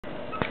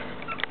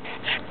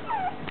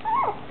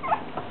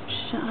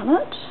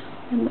Charlotte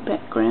in the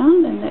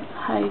background, and that's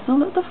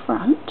Hazel at the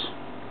front.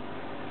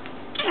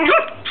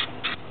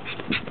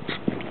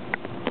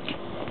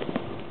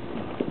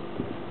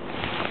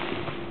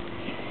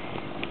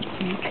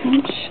 Here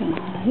comes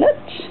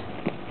Charlotte.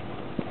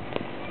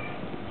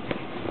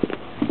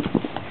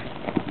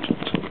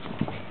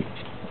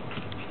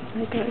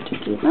 They go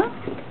together.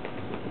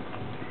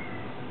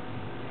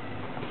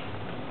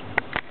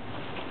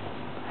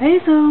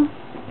 Hazel.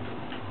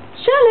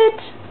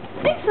 Charlotte.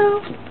 Hazel.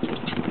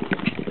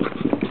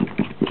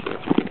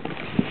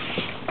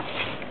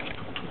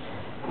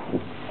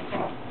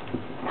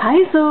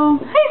 Hazel.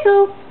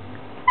 Hazel.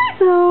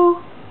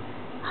 Hazel.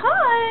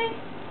 Hi.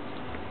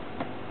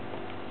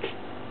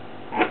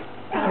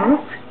 Oh,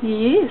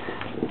 yes.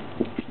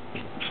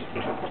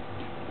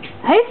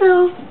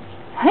 Hazel.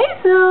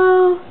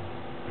 Hazel.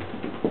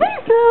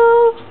 Hazel.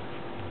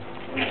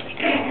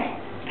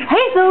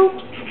 Hazel.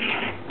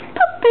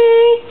 Puppy.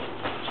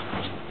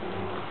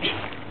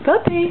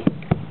 Puppy.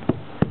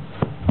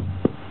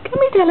 Come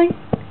here, darling.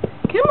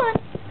 Come on.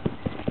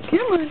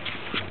 Come on.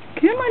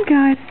 Come on,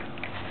 guys.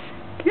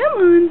 Come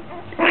on.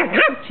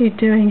 What you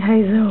doing,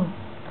 Hazel?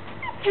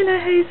 Hello,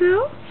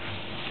 Hazel.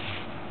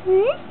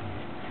 Hmm?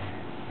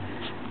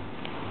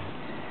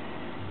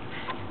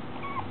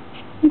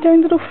 You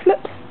doing little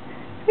flips?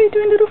 Are you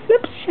doing little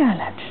flips,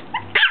 Charlotte?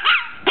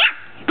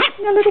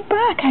 A little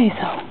bark,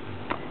 Hazel.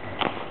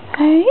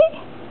 Hey?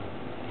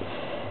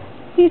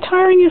 You're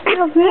tiring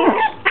yourself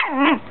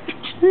out.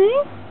 Hey?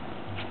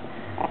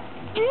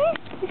 Hey?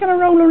 You're going to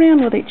roll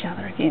around with each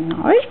other again,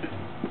 no?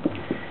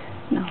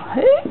 No.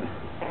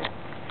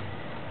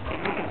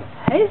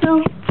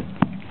 Hazel.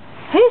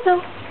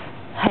 Hazel.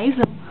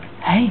 Hazel.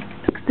 Hey,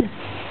 look at this.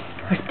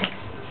 What's this?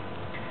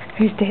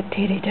 Who's that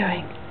teddy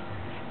doing?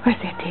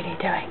 What's that teddy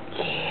doing?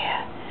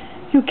 Yeah.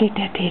 You get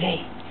that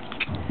teddy.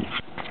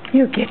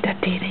 You get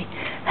that teddy.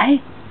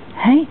 Hey.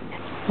 Hey.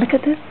 Look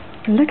at this.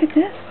 Look at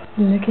this.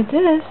 Look at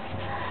this.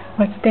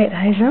 What's that,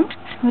 Hazel?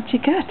 What you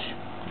got?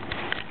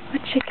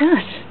 What you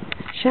got?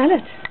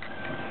 Charlotte.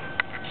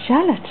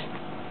 Charlotte.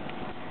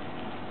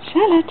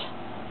 Charlotte.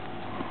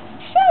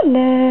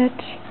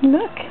 Charlotte.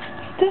 Look.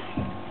 What's this?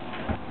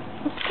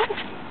 What's this?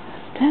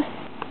 What's this?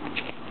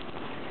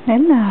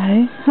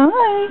 Hello.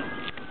 Hi.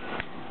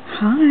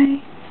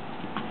 Hi.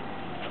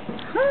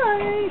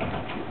 Hi.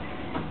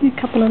 A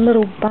couple of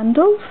little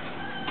bundles.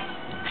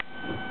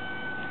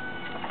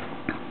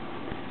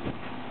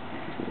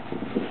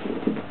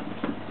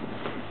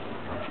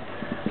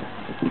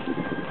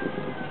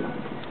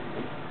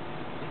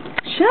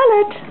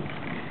 Charlotte.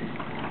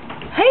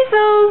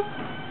 Hazel.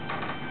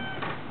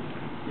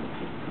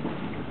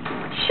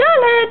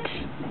 Charlotte.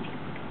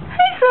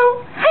 Hazel.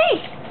 Hey.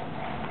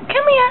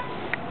 Come here.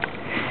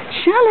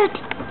 Charlotte.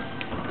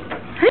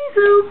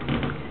 Hazel.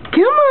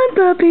 Come on,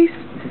 puppies.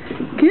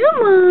 Come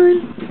on.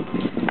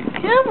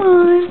 Come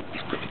on.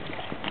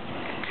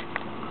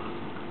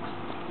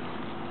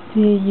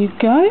 There you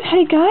go.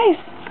 Hey, guys.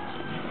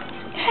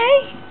 Hey.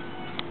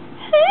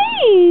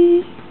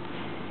 Hey.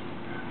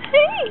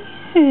 Hey.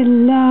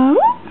 Hello.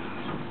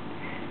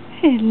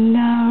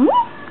 Hello.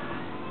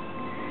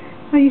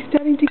 Are you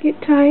starting to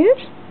get tired?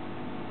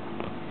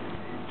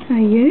 Are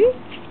you?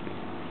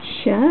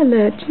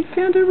 Charlotte, you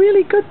found a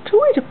really good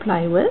toy to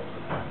play with.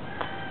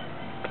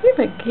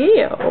 Clever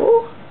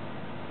girl.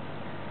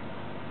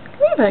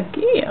 Clever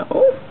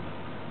girl.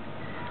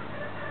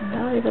 And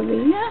over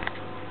there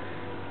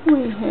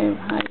we have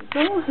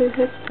Hazel, who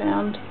has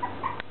found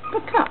the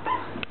cup.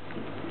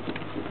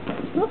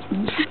 Oops,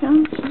 she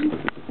comes.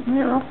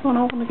 They're off on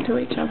over to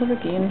each other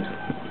again.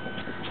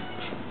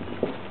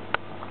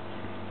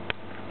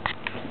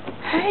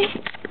 Hey.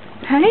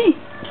 Hey.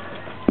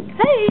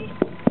 Hey.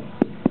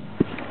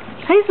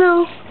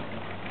 Hazel.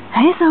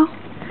 Hazel.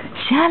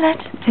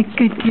 Charlotte. A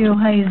good girl,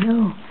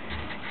 Hazel.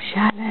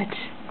 Charlotte.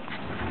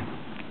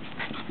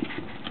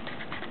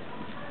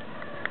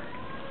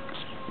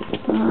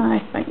 I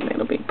think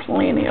that'll be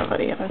plenty of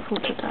video for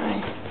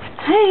today.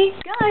 Hey,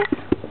 guys.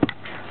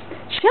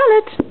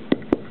 Charlotte.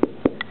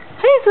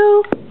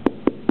 Hazel.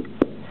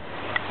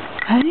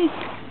 Hey.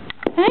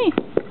 Hey.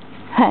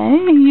 Hey,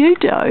 you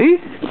two.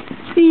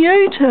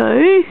 You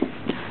two.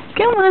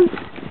 Come on.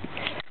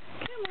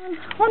 Come on.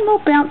 One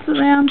more bounce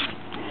around.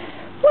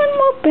 One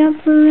more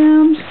bounce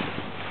around.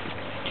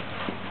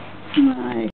 No.